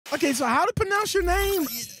Okay, so how to pronounce your name?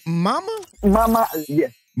 Mama? Mama,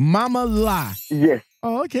 yes. Mama Lie. Yes.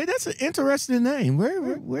 Oh, okay. That's an interesting name.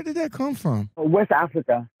 Where did that come from? West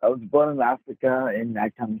Africa. I was born in Africa, and I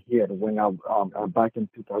came here when I back in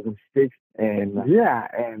 2006. And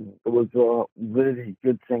and it was a really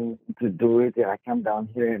good thing to do it. I came down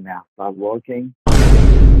here and I started working.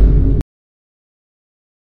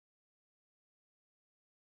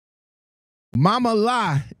 Mama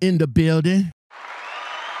Lie in the building.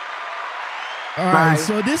 All right,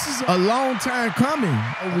 so this is a long time coming.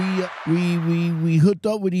 We hooked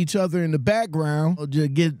up with each other in the background to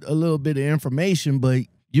get a little bit of information, but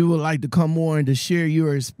you would like to come on to share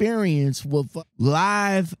your experience with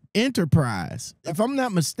L.I.V Enterprise. If I'm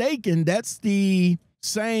not mistaken, that's the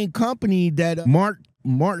same company that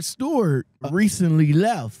Mark Stewart recently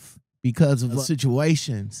left because of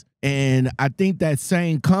situations. And I think that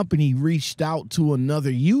same company reached out to another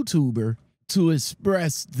YouTuber to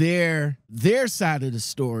express their side of the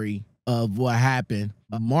story of what happened.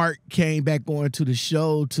 Mark came back onto the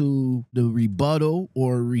show to the rebuttal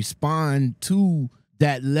or respond to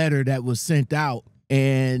that letter that was sent out.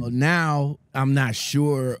 And now I'm not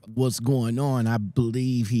sure what's going on. I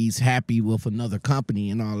believe he's happy with another company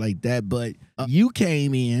and all like that. But you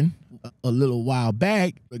came in a little while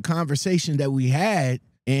back, the conversation that we had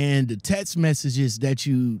and the text messages that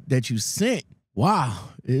you sent.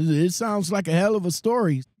 Wow, it sounds like a hell of a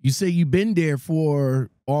story. You say you've been there for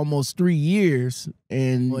almost 3 years,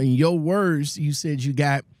 and in your words, you said you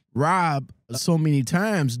got robbed so many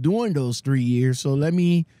times during those 3 years. So let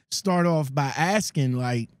me start off by asking,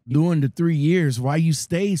 like, during the 3 years, why you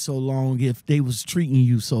stayed so long if they was treating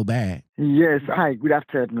you so bad? Yes. Hi, good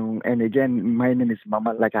afternoon. And again, my name is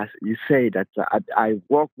Mama. Like you say, that I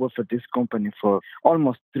worked with this company for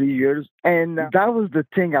almost 3 years. And that was the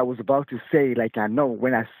thing I was about to say. Like, I know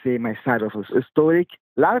when I say my side of a story,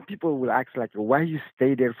 a lot of people will ask, like, why you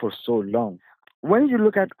stay there for so long? When you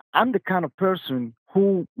look at, I'm the kind of person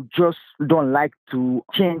who just don't like to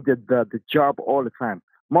change the job all the time.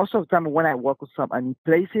 Most of the time when I work with some any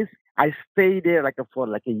places, I stay there like for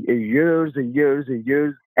like a years and years and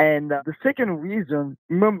years. And the second reason,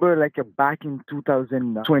 remember, like back in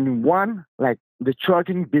 2021, like the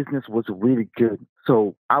trucking business was really good.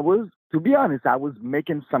 So to be honest, I was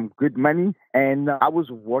making some good money and I was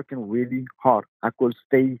working really hard. I could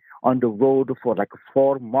stay on the road for like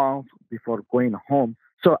 4 months before going home.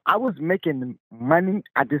 So I was making money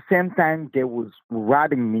at the same time they was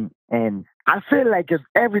robbing me. And I feel like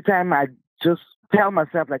every time I just tell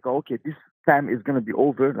myself like, okay, this time is going to be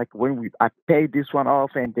over. Like when I pay this one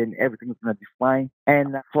off and then everything is going to be fine.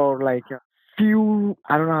 And for like a few,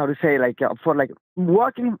 I don't know how to say, like for like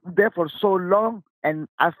working there for so long, and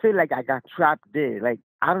I feel like I got trapped there. Like,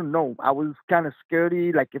 I don't know. I was kind of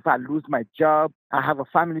scary. Like, if I lose my job, I have a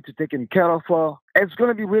family to take care of. It's going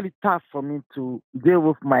to be really tough for me to deal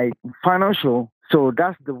with my financial. So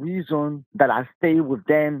that's the reason that I stay with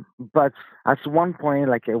them. But at one point,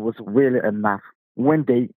 like, it was really enough. When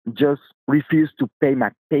they just refused to pay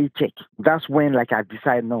my paycheck, that's when, like, I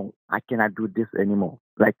decided, no, I cannot do this anymore.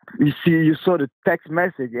 Like, you saw the text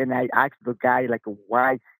message, and I asked the guy, like,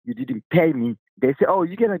 why you didn't pay me. They said, oh,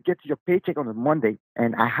 you're going to get your paycheck on a Monday.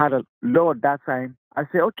 And I had a load that time. I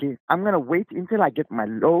said, okay, I'm going to wait until I get my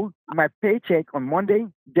paycheck on Monday.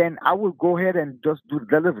 Then I will go ahead and just do the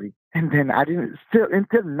delivery. And then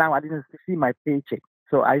until now, I didn't see my paycheck.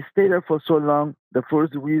 So I stayed there for so long. The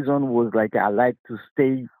first reason was like I like to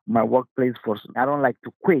stay my workplace I don't like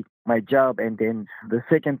to quit my job. And then the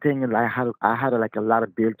second thing is I had like a lot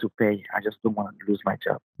of bills to pay. I just don't want to lose my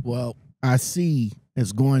job. Well, I see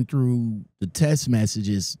as going through the text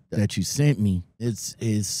messages that you sent me, it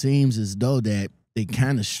seems as though that they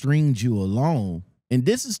kind of stringed you along. And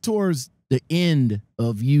this is towards the end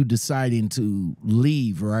of you deciding to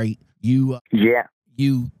leave, right? You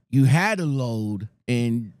had a load,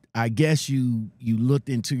 and I guess you looked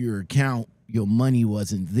into your account, your money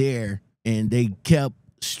wasn't there, and they kept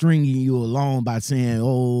stringing you along by saying,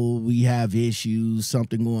 oh, we have issues,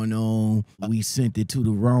 something going on, we sent it to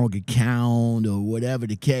the wrong account or whatever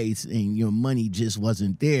the case, and your money just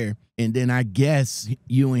wasn't there. And then I guess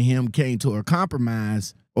you and him came to a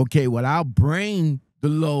compromise. Okay, well, I'll bring the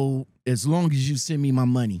load as long as you send me my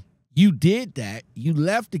money. You did that. You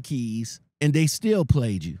left the keys, and they still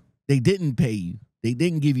played you. They didn't pay you. They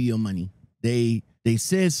didn't give you your money. They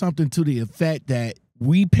said something to the effect that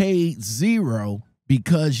we paid zero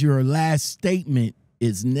because your last statement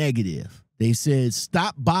is negative. They said,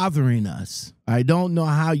 stop bothering us. I don't know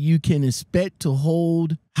how you can expect to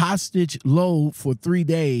hold hostage load for 3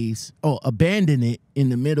 days or abandon it in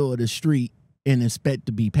the middle of the street and expect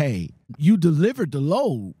to be paid. You delivered the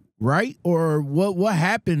load. right? Or what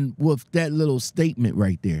happened with that little statement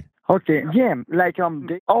right there? Okay, yeah, like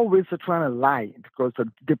they always are trying to lie because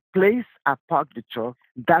the place I park the truck,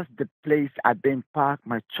 that's the place I've been park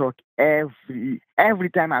my truck every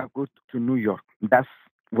time I go to New York. That's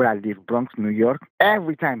where I live, Bronx, New York,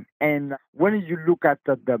 every time. And when you look at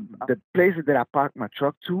the places that I park my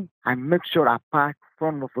truck to, I make sure I park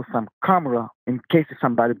front of some camera in case if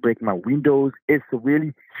somebody break my windows. It's a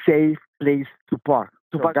really safe place to park.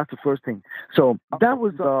 That's the first thing. So that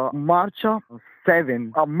was March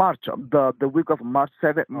 7, March, the week of March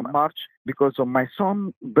 7, March, because my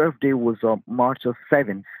son's birthday was March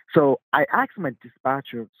 7. So I asked my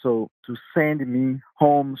dispatcher to send me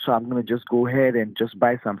home. So I'm going to just go ahead and just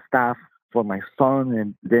buy some stuff for my son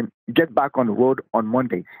and then get back on the road on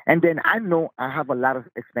Monday. And then I know I have a lot of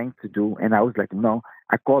things to do. And I was like, no,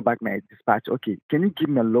 I called back my dispatch. Okay, can you give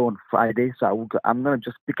me a load on Friday? So I'm going to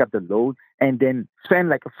just pick up the load and then spend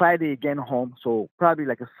like a Friday again home. So probably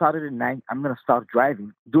like a Saturday night, I'm going to start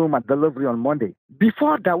driving, doing my delivery on Monday.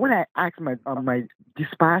 Before that, when I asked my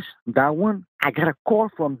dispatch, that one, I got a call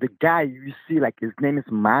from the guy you see, like his name is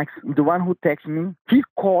Max, the one who texted me. He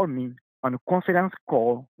called me on a confidence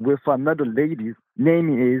call with another lady.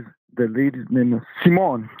 The lady's name is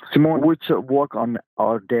Simone, which work on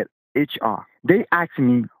our HR. They asked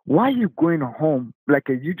me, why are you going home? Like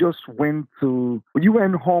you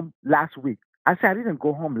went home last week. I said, I didn't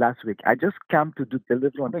go home last week. I just came to do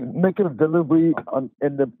delivery, making a delivery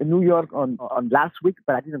in New York on last week,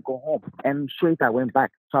 but I didn't go home. And straight I went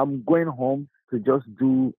back. So I'm going home to just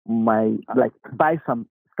do buy some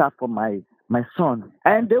stuff for my son.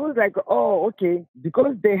 And they was like, oh, okay,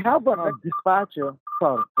 because they have a dispatcher,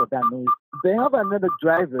 sorry for that noise. They have another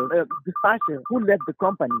driver, dispatcher, who left the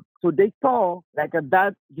company. So they call,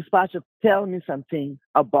 that dispatcher tell me something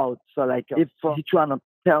about, if he trying to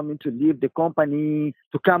tell me to leave the company,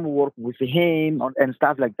 to come work with him and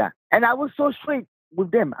stuff like that. And I was so straight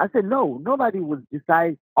with them. I said, no, nobody will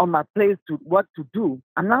decide on my place to what to do.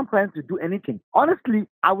 I'm not planning to do anything. Honestly,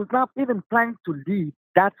 I was not even planning to leave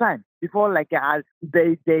that time before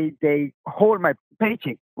they hold my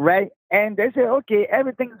paycheck, right? And they say, okay,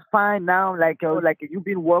 everything's fine now. You've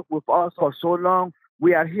been working with us for so long.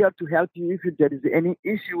 We are here to help you. If there is any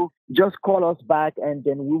issue, just call us back and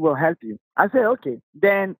then we will help you. I said, okay.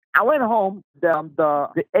 Then I went home.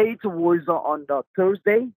 The 8th was on the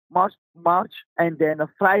Thursday, March, and then a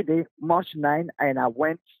Friday, March 9, and I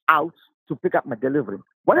went out to pick up my delivery.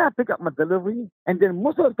 When I pick up my delivery, and then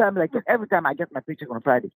most of the time, every time I get my paycheck on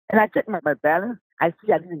Friday, and I check my balance, I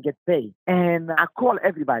see I didn't get paid. And I call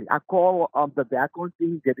everybody. I call the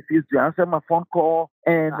accounting, they refused to answer my phone call.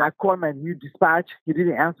 And I call my new dispatch. He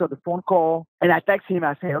didn't answer the phone call. And I text him.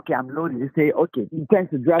 I say, okay, I'm loaded. He say, okay,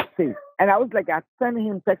 thanks to drive safe. And I was I sent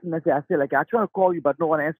him text message. I said, I try to call you, but no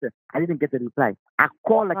one answered. I didn't get the reply. I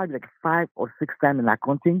called maybe 5 or 6 times in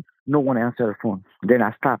accounting. No one answered the phone. Then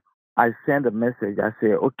I stopped. I send a message. I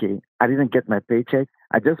say, okay, I didn't get my paycheck.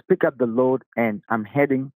 I just pick up the load and I'm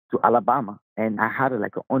heading to Alabama. And I had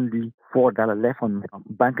only $4 left on my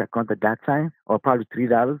bank account at that time, or probably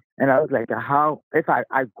 $3. And I was like, how, if I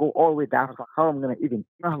go all the way down, how am I going to even,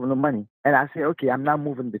 I don't have no money. And I say, okay, I'm not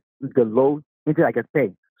moving the load until I get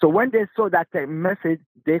paid. So when they saw that message,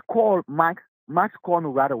 they called Max. Max called me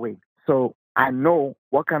right away. So I know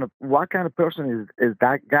what kind of person is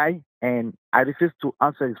that guy. And I refuse to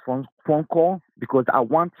answer his phone call because I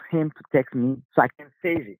want him to text me so I can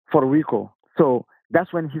save it for Rico. So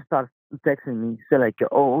that's when he starts texting me, say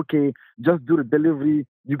oh, okay, just do the delivery.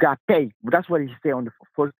 You got paid. But that's what he said on the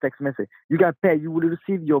first text message. You got paid. You will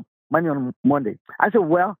receive your money on Monday. I said,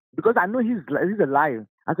 well, because I know he's a liar.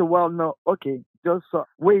 I said, well, no, okay, just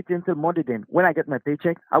wait until Monday then. When I get my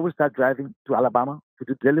paycheck, I will start driving to Alabama to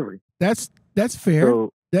do delivery. That's fair.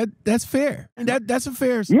 So, that's fair. That's a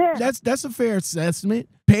fair. Yeah. That's a fair assessment.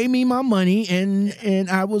 Pay me my money and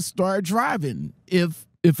I will start driving.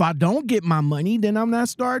 If I don't get my money, then I'm not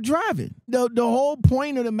start driving. The whole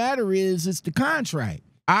point of the matter is it's the contract.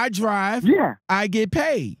 I drive. Yeah. I get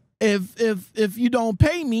paid. If you don't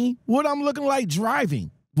pay me, what I'm looking like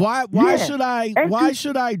driving? Why should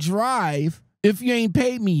I drive if you ain't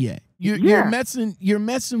paid me yet? You're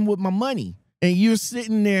messing with my money. And you're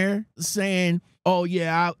sitting there saying, oh,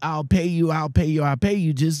 yeah, I'll pay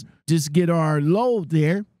you. Just get our load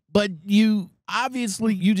there. But you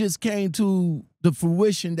just came to the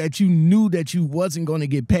fruition that you knew that you wasn't going to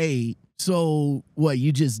get paid. So what,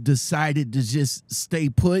 you just decided to just stay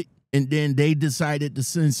put? And then they decided to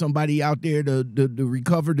send somebody out there to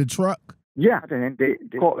recover the truck? Yeah, and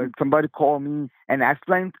somebody called me and I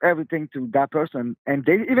explained everything to that person, and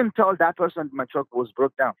they even told that person my truck was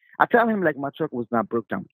broke down. I tell him like my truck was not broke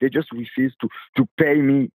down. They just refused to pay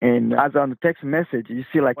me. And as on the text message, you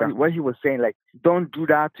see like what he was saying, like don't do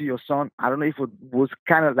that to your son. I don't know if it was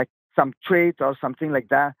kind of like some trait or something like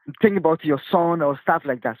that. Think about your son or stuff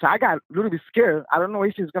like that. So I got a little bit scared. I don't know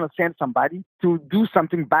if he's gonna send somebody to do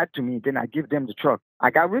something bad to me. Then I give them the truck. I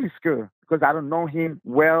got really scared because I don't know him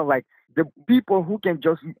well. Like the people who can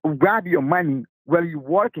just grab your money while you're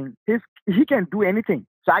working, he can do anything.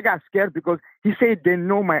 So I got scared because he said they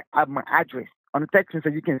know my address on the text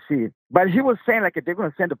message. You can see it, but he was saying like they're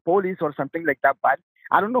gonna send the police or something like that. But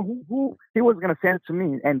I don't know who he was gonna send to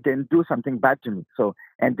me and then do something bad to me. So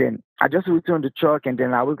and then I just returned the truck, and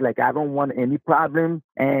then I was like, I don't want any problem.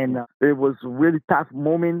 And it was a really tough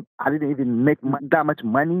moment. I didn't even make that much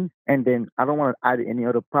money, and then I don't want to add any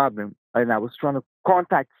other problem. And I was trying to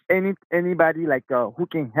contact anybody like who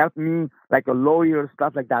can help me, like a lawyer,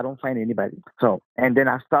 stuff like that. I don't find anybody. So and then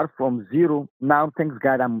I start from zero. Now, thanks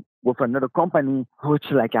God, I'm with another company,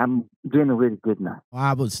 which like I'm doing really good now.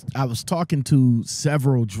 I was talking to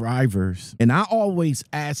several drivers, and I always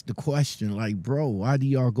ask the question like, bro, why do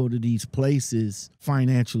y'all go to these places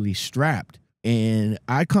financially strapped? And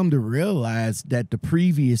I come to realize that the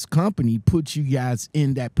previous company put you guys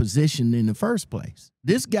in that position in the first place.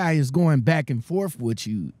 This guy is going back and forth with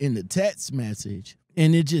you in the text message,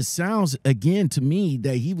 and it just sounds again to me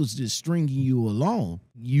that he was just stringing you along.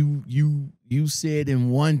 You said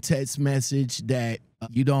in one text message that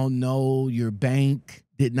you don't know, your bank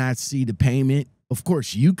did not see the payment. Of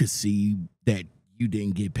course, you could see that you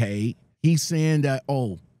didn't get paid. He's saying that,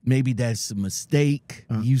 oh, maybe that's a mistake.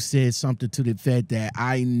 You said something to the effect that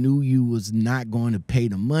I knew you was not going to pay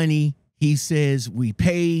the money. He says we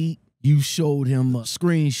paid. You showed him a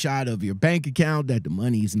screenshot of your bank account that the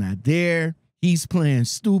money is not there. He's playing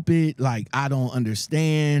stupid, like, I don't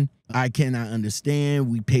understand. I cannot understand.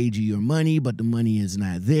 We paid you your money, but the money is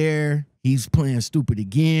not there. He's playing stupid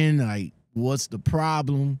again, like, what's the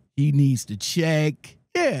problem? He needs to check.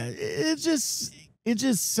 Yeah, it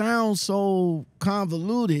just sounds so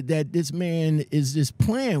convoluted that this man is just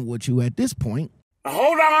playing with you at this point.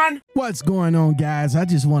 Hold on. What's going on, guys? I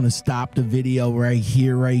just want to stop the video right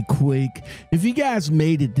here, right quick. If you guys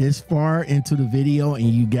made it this far into the video and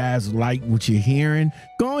you guys like what you're hearing,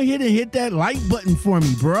 go ahead and hit that like button for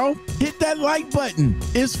me, bro. Hit that like button.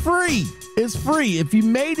 It's free. It's free. If you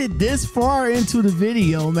made it this far into the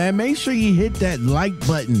video, man, make sure you hit that like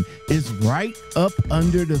button. It's right up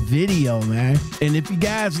under the video, man. And if you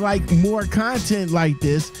guys like more content like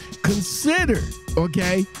this, consider,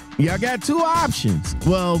 okay? Y'all got two options.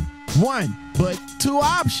 Well, one, but two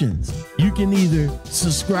options. You can either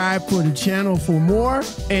subscribe for the channel for more,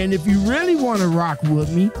 and if you really want to rock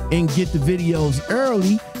with me and get the videos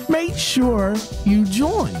early, make sure you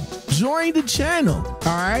join the channel.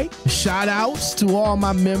 All right, shout outs to all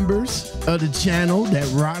my members of the channel that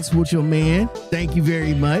rocks with your man. Thank you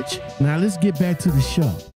very much. Now let's get back to the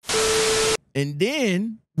show. And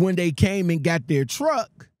then when they came and got their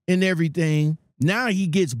truck and everything, now he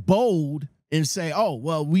gets bold and say, oh,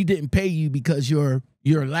 well, we didn't pay you because your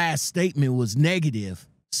last statement was negative.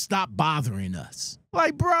 Stop bothering us.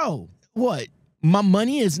 Like, bro, what? My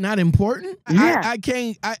money is not important? Yeah. I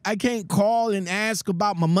can't call and ask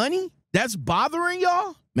about my money? That's bothering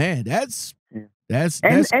y'all? Man, that's crazy.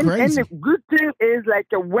 And the good thing is, like,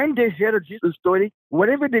 when they hear the story,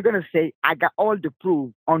 whatever they're going to say, I got all the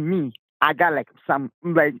proof on me. I got like some,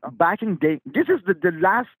 like, back in the day. This is the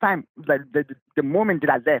last time, like the moment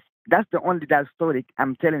that I left. That's the only that story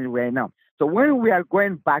I'm telling you right now. So when we are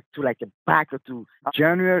going back to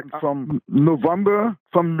January, from November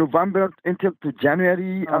until to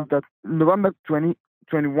January of the November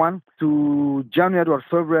 2021 to January or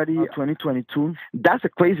February 2022, that's the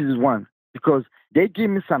craziest one because they give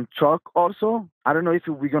me some truck also. I don't know if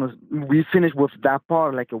we finish with that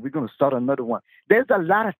part, like we're gonna start another one. There's a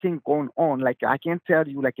lot of things going on. Like I can tell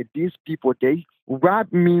you, like these people, they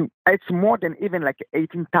rob me. It's more than even like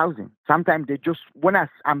 18,000. Sometimes they just, when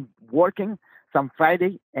I'm working some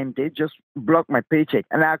Friday and they just block my paycheck.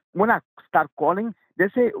 And when I start calling,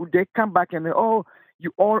 they come back and oh,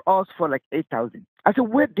 you owe us for like 8,000. I said,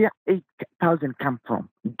 where did 8,000 come from?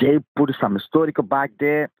 They put some historical back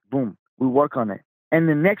there. Boom, we work on it. And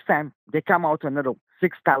the next time they come out another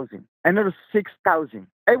 6,000, another 6,000.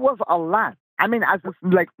 It was a lot. I mean, as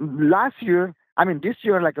like last year, this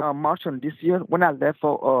year, like March on this year, when I left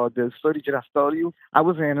for the story that I told you, I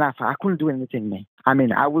wasn't enough. I couldn't do anything, man.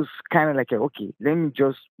 I was kind of like, okay, let me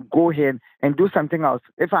just go ahead and do something else.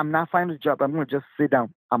 If I'm not finding a job, I'm going to just sit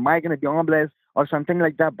down. Am I going to be homeless or something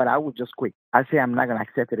like that, but I would just quit. I say I'm not gonna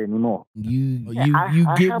accept it anymore. You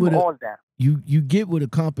I get have with all that. you get with a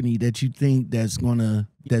company that you think that's gonna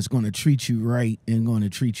treat you right and gonna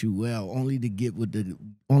treat you well, only to get with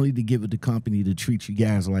the company to treat you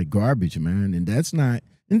guys like garbage, man. And that's not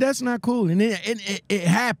cool. And it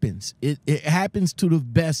happens. It happens to the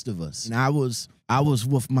best of us. And I was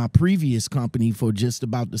with my previous company for just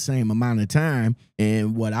about the same amount of time,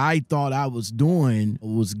 and what I thought I was doing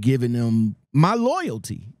was giving them my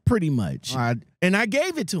loyalty, pretty much. And I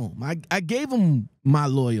gave it to them. I gave them my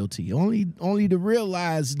loyalty, only to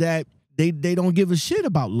realize that they don't give a shit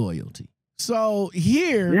about loyalty. So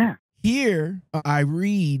here I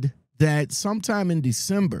read that sometime in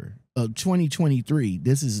December of 2023,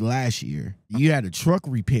 this is last year, you had a truck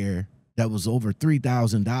repair that was over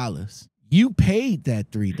 $3,000. You paid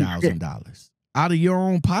that $3,000 out of your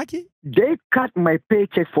own pocket? They cut my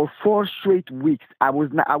paycheck for 4 straight weeks. I was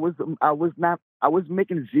making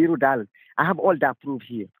 $0. I have all that proof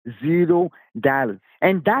here. $0.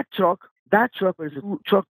 And that truck is a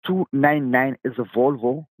truck 299, is a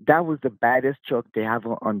Volvo. That was the baddest truck they have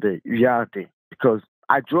on the yard, because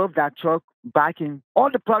I drove that truck back in, all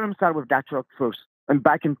the problems started with that truck first. And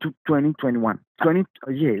back in 2021.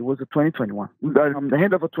 It was a 2021. The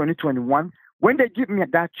end of 2021. When they give me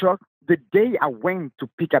that truck, the day I went to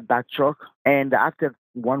pick up that truck, and after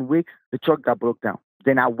 1 week, the truck got broke down.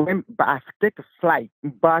 Then I went back, take a flight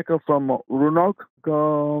back from Roanoke,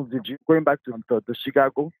 going back to the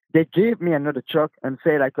Chicago. They gave me another truck and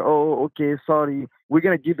say like, oh, okay, sorry, we're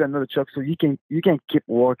gonna give you another truck so you can keep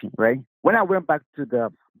working, right? When I went back to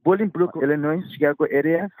the Bolingbrook, Illinois, Chicago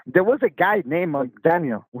area, there was a guy named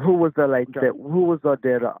Daniel who was their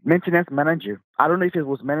maintenance manager. I don't know if it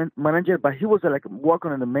was manager, but he was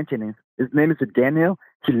working on the maintenance. His name is Daniel.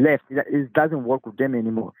 He left. He doesn't work with them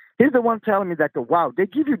anymore. He's the one telling me that, wow, they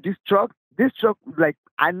give you this truck. This truck,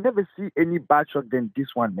 I never see any bad truck than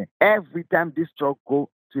this one, man. Every time this truck go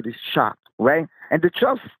to the shop, right? And the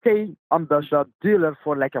truck stay on the dealer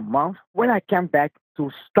for a month. When I came back to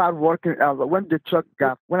start working,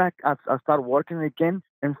 when I started working again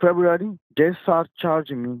in February, they start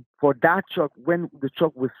charging me for that truck when the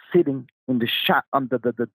truck was sitting in the shop under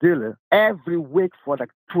the dealer every week for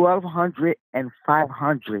 $1,200 and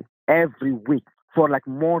 $500 every week for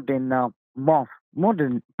more than a month, more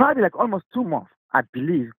than probably almost 2 months, I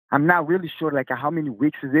believe. I'm not really sure how many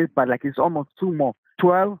weeks it is, but it's almost 2 months.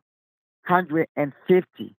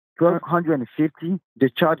 $1,250. They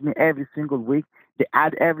charge me every single week. They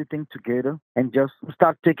add everything together and just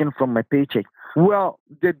start taking from my paycheck. Well,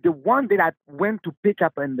 the one that I went to pick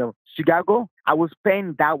up in the Chicago, I was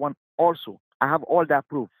paying that one also. I have all that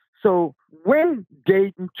proof. So when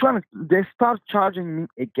they start charging me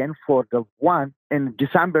again for the one in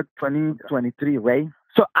December 2023, right?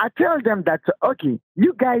 So I tell them that, okay,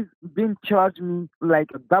 you guys been charging me a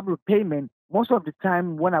double payment most of the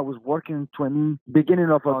time when I was working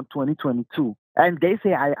beginning of 2022. And they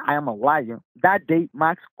say I am a liar. That day,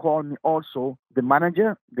 Max called me also, the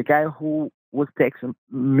manager, the guy who was texting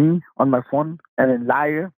me on my phone, and a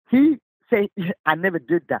liar. He said I never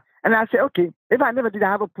did that. And I said, okay, if I never did,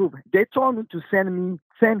 I have a proof. They told me to send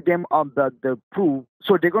them the proof,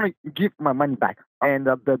 so they're going to give my money back. And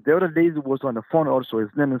the other lady was on the phone also.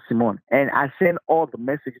 His name is Simone. And I sent all the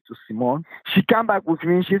messages to Simone. She came back with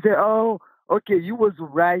me. She said, oh, okay, you was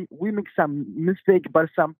right. We make some mistake, but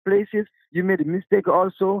some places you made a mistake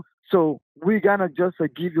also. So we're going to just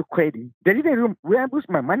give you credit. They didn't reimburse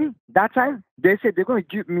my money that time. They said they're going to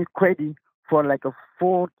give me credit for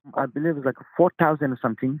I believe it's 4,000 or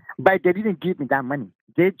something. But they didn't give me that money.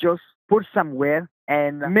 They just put somewhere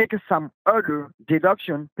and make some other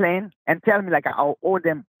deduction plan and tell me I'll owe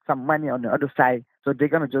them some money on the other side. So they're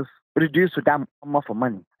going to just reduce to that amount of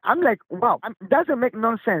money. I'm like, wow, doesn't make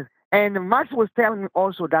no sense. And Max was telling me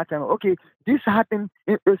also that time, okay, this happened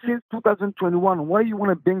since 2021. Why you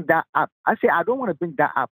want to bring that up? I said, I don't want to bring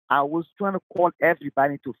that up. I was trying to call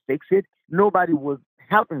everybody to fix it. Nobody was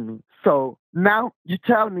helping me. So now you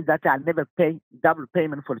tell me that I never pay double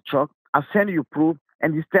payment for the truck. I'll send you proof.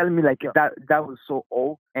 And he's telling me that was so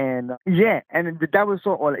old. And that was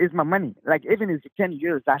so old. It's my money. Even if it's 10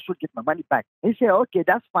 years, I should get my money back. He said, okay,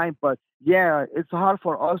 that's fine. But yeah, it's hard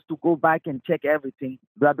for us to go back and check everything,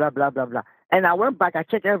 blah, blah, blah, blah, blah. And I went back, I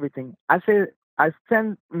checked everything. I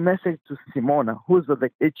sent a message to Simona, who's the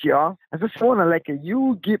HR. I said, Simona,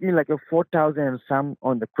 you give me 4,000 and some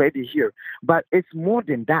on the credit here, but it's more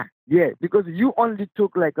than that. Yeah, because you only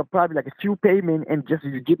took probably a few payment and just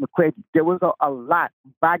you give me credit. There was a lot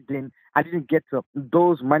back then. I didn't get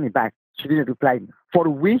those money back. She didn't reply me. For a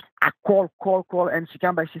week, I call, and she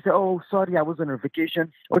came back. She said, "Oh, sorry, I was on a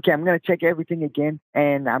vacation. Okay, I'm gonna check everything again,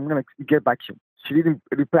 and I'm gonna get back to you." She didn't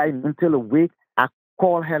reply until a week. I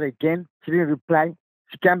called her again. She didn't reply.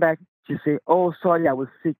 She came back. She said, "Oh, sorry, I was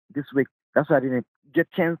sick this week. That's why I didn't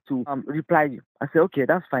get chance to reply you." I said, "Okay,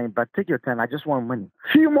 that's fine, but take your time. I just want money."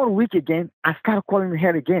 Few more week again, I started calling her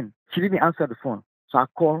again. She didn't answer the phone. So I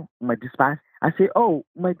called my dispatch. I say, "Oh,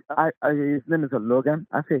 his name is Logan."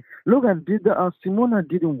 I say, "Logan, did Simona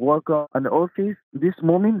didn't work on the office this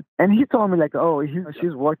morning?" And he told me like, "Oh,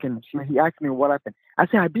 she's working." He asked me what happened. I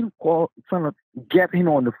said, "I've been trying to get him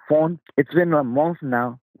on the phone. It's been a month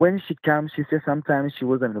now. When she comes, she says sometimes she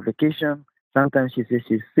was on a vacation. Sometimes she says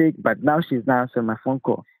she's sick, but now she's not answering my phone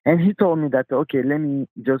call." And he told me that, "Okay, let me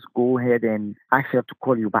just go ahead and ask her to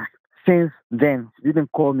call you back." Since then, she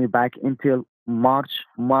didn't call me back until March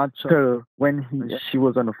 3rd, when she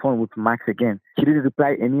was on the phone with Max again. She didn't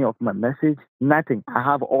reply any of my message, nothing. I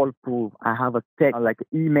have all proof. I have a text, like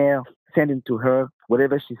email, sending to her.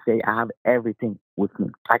 Whatever she say, I have everything with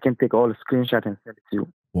me. I can take all the screenshot and send it to you.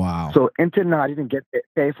 Wow. So until now, I didn't get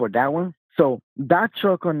paid for that one. So that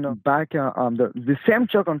truck on the back, the same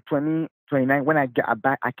truck on 2029, when I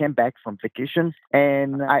came back from vacation,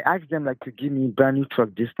 and I asked them like to give me a brand new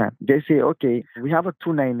truck this time. They say, "Okay, we have a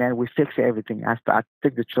 299, we fix everything." I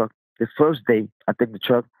take the truck. The first day I take the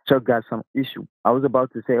truck got some issue. I was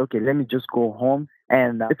about to say, "Okay, let me just go home.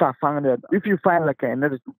 And if you find like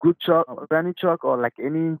another good truck, a brand new truck, or like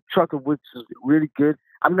any truck which is really good,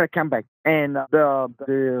 I'm gonna come back." And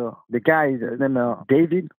the guy, his name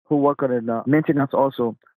David, who work on the maintenance,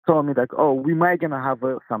 also told me like, "Oh, we might gonna have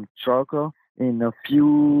some truck in a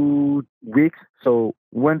few weeks. So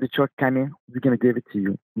when the truck come in, we're gonna give it to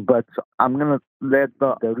you. But I'm gonna let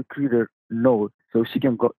the recruiter know so she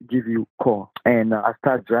can give you a call." And I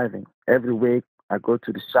start driving every week. I go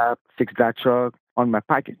to the shop, fix that truck on my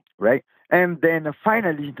pocket, right? And then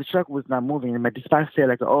finally, the truck was not moving. And my dispatcher said,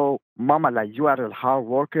 like, "Oh, Mama, like, you are a hard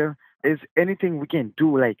worker. Is anything we can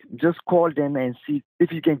do? Like, just call them and see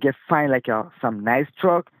if you can find like some nice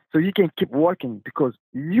truck so you can keep working, because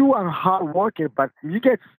you are a hard worker, but you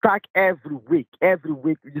get stuck every week. Every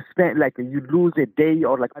week you spend like you lose a day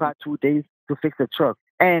or like 2 days to fix a truck."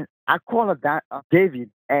 And I called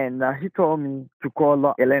David, and he told me to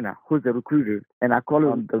call Elena, who's the recruiter. And I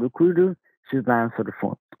called the recruiter. She's not answering the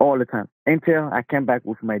phone all the time. Until I came back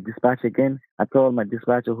with my dispatcher again. I told my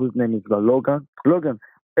dispatcher, whose name is Logan,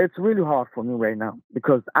 it's really hard for me right now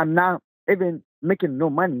because I'm not even making no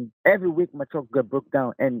money. Every week my truck got broke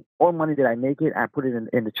down, and all money that I make I put it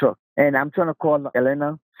in the truck. And I'm trying to call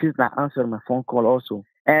Elena. She's not answering my phone call also.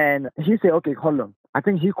 And he said, "Okay, hold on." I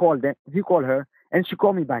think he called her, and she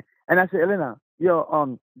called me back. And I said, "Elena,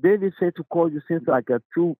 David said to call you since like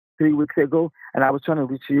 2-3 weeks ago, and I was trying to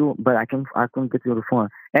reach you, but I couldn't get you on the phone."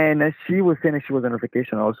 And she was saying that she was on a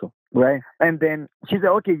vacation also, right? And then she said,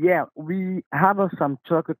 "Okay, yeah, we have some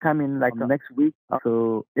truck coming like next week,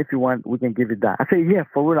 so if you want, we can give you that." I said, "Yeah,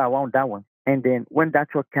 for real, I want that one." And then when that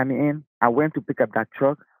truck came in, I went to pick up that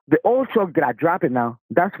truck. The old truck that I dropped it now,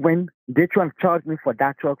 that's when they try to charge me for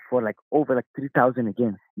that truck for like over like 3,000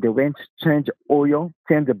 again. They went to change oil,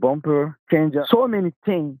 change the bumper, change so many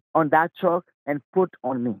things on that truck and put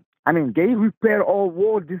on me. I mean, they repair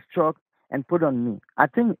all this truck and put on me. I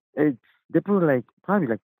think they put like probably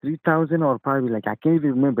like 3,000 or probably like, I can't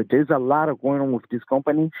even remember. There's a lot of going on with this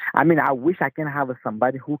company. I mean, I wish I can have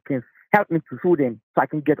somebody who can help me to sue them so I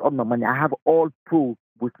can get all my money. I have all proof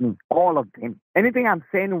with me, all of them. Anything I'm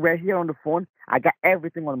saying right here on the phone, I got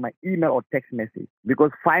everything on my email or text message.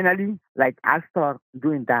 Because finally, like, I start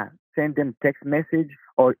doing that, send them text message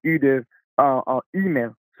or either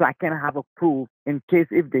email, so I can have a proof in case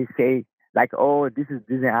if they say like, "Oh, this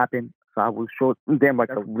didn't happen." So I will show them what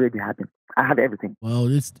really happened. I have everything. Well,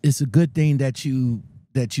 it's a good thing that you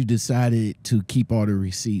decided to keep all the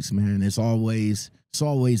receipts, man. It's always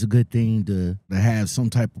a good thing to have some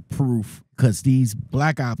type of proof, because these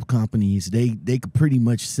black ops companies, they could pretty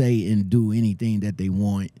much say and do anything that they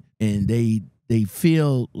want, and they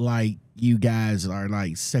feel like you guys are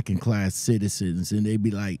like second class citizens, and they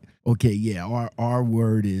be like, "Okay, yeah, our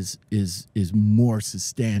word is more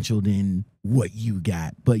substantial than what you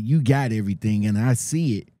got, but you got everything." And I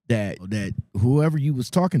see it that whoever you was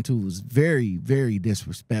talking to was very, very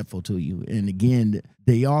disrespectful to you. And again,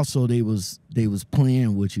 they was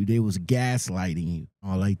playing with you. They was gaslighting you,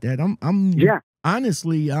 all like that.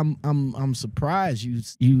 Honestly, I'm surprised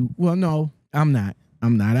you. Well, no, I'm not.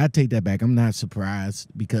 I take that back. I'm not surprised,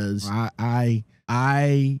 because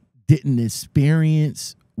I didn't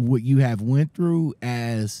experience what you have went through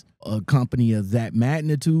as a company of that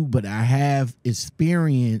magnitude, but I have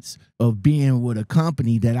experience of being with a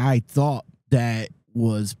company that I thought that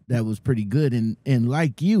was pretty good. And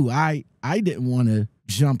like you, I didn't want to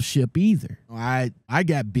jump ship either. I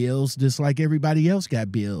got bills just like everybody else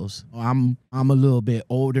got bills. I'm a little bit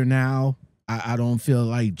older now. I don't feel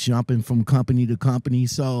like jumping from company to company.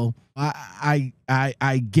 So I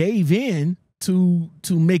gave in to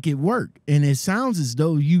make it work. And it sounds as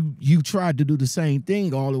though you tried to do the same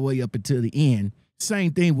thing all the way up until the end.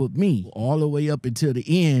 Same thing with me. All the way up until the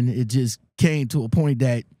end, it just came to a point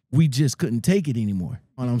that we just couldn't take it anymore.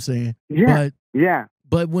 You know what I'm saying? Yeah.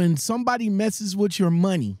 But when somebody messes with your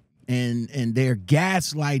money and they're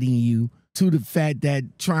gaslighting you to the fact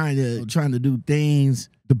that trying to do things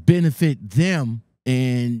to benefit them,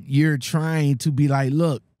 and you're trying to be like,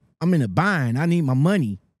 look, I'm in a bind, I need my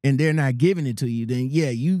money, and they're not giving it to you, then yeah,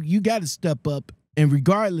 you got to step up, and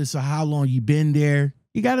regardless of how long you've been there,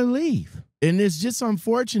 you got to leave. And it's just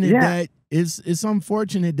unfortunate that it's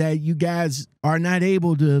unfortunate that you guys are not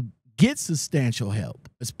able to get substantial help,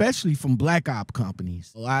 especially from black op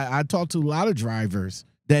companies. I talked to a lot of drivers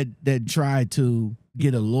that tried to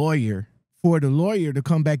get a lawyer for the lawyer to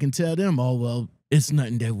come back and tell them, oh, well, it's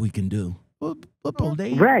nothing that we can do. Well,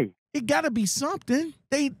 it got to be something.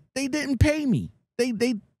 They didn't pay me.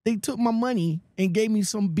 They took my money and gave me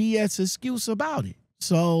some BS excuse about it.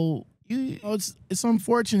 So it's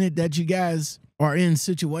unfortunate that you guys are in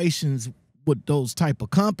situations with those type of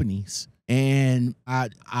companies. And I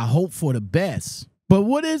hope for the best. But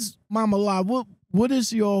what is, Mama La, what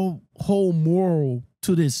is your whole moral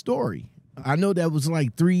to this story? I know that was like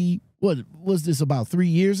what was this, about 3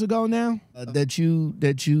 years ago now that you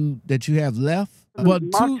have left? March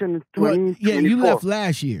 2024. Yeah, you left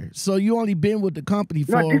last year. So you only been with the company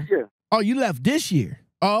for... No, this year. Oh, you left this year.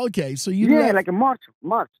 Oh, okay. So you left... Yeah, like in March.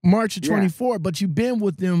 March of 24, but you've been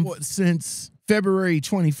with them since February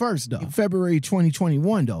 21st, though. February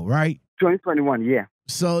 2021, though, right? 2021, yeah.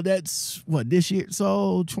 So that's what, this year?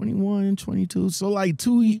 So 21, 22. So like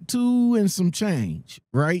two and some change,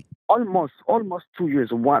 right? Almost 2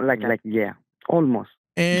 years. Almost.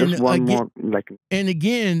 And just one again, more, like. And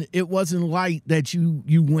again, it wasn't like that you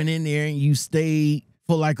went in there and you stayed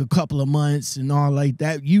for like a couple of months and all like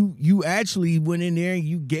that. You actually went in there and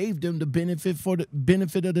you gave them the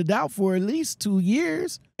benefit of the doubt for at least 2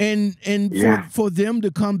 years, and for them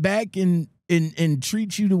to come back and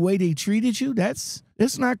treat you the way they treated you, that's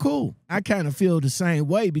not cool. I kind of feel the same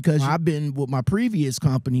way because I've been with my previous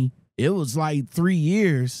company. It was like 3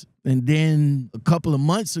 years. And then a couple of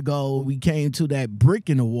months ago, we came to that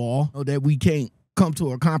brick in the wall that we can't come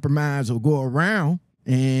to a compromise or go around.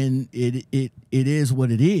 And it is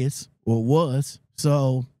what it is, or was.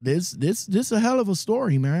 So this a hell of a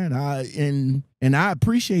story, man. And I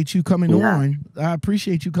appreciate you coming on. I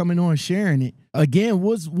appreciate you coming on, sharing it. Again,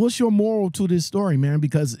 what's your moral to this story, man?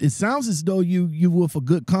 Because it sounds as though you with a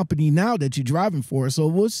good company now that you're driving for. So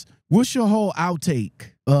what's your whole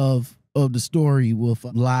outtake of the story with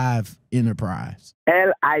L.I.V Enterprise?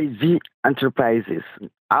 L.I.V Enterprises.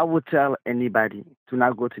 I would tell anybody to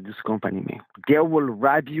not go to this company, man. They will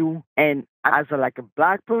rob you. And as a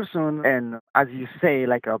black person, and as you say,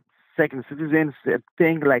 like a second citizen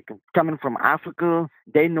thing, like coming from Africa,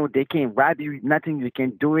 they know they can rob you. Nothing you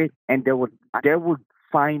can do it, and they would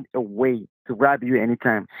find a way to rob you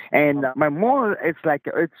anytime. And my moral,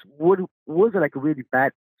 was like a really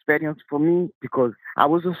bad experience for me because I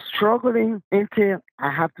was struggling until I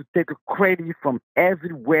have to take a credit from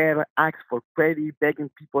everywhere, ask for credit, begging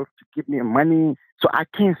people to give me money. So I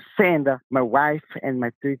can't send my wife and my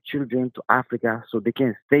 3 children to Africa so they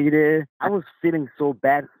can stay there. I was feeling so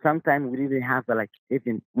bad. Sometimes we didn't have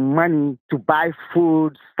even money to buy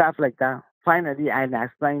food, stuff like that. Finally, I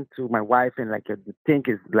explained to my wife and the thing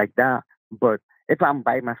is like that. But if I'm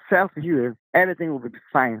by myself here, everything will be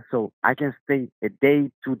fine. So I can stay a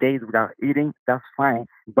day, 2 days without eating. That's fine.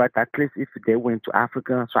 But at least if they went to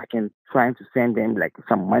Africa, so I can try to send them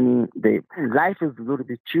some money. Life is a little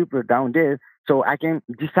bit cheaper down there. So I can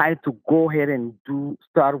decide to go ahead and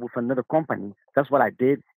start with another company. That's what I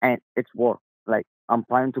did. And it's worked. I'm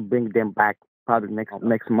planning to bring them back probably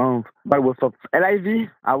next month. But with L.I.V,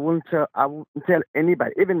 I won't tell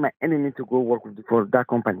anybody, even my enemy, to go work for that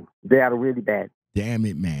company. They are really bad. Damn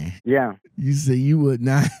it, man. Yeah. You say you would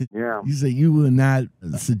not. Yeah. You say you would not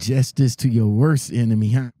suggest this to your worst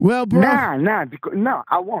enemy, huh? Well, bro. Nah,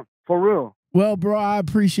 I won't. For real. Well, bro, I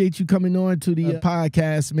appreciate you coming on to the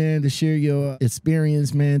podcast, man, to share your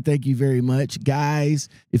experience, man. Thank you very much. Guys,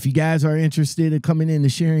 if you guys are interested in coming in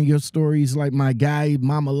and sharing your stories like my guy,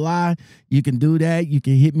 Mama Lie, you can do that. You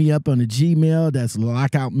can hit me up on the Gmail. That's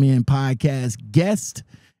lockoutmenpodcastguest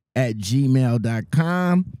at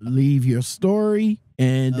gmail.com. Leave your story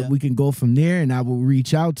and we can go from there and I will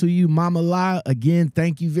reach out to you. Mama Lie, again,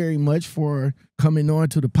 thank you very much for coming on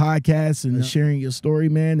to the podcast and sharing your story,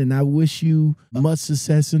 man. And I wish you much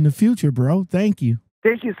success in the future, bro. Thank you.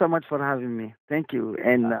 Thank you so much for having me. Thank you.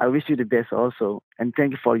 And I wish you the best also. And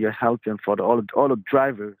thank you for your help and for all the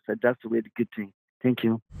drivers. That's a really good thing. Thank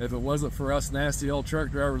you. If it wasn't for us nasty old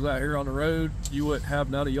truck drivers out here on the road, you wouldn't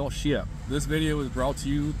have none of y'all shit. This video was brought to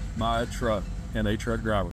you by a truck and a truck driver.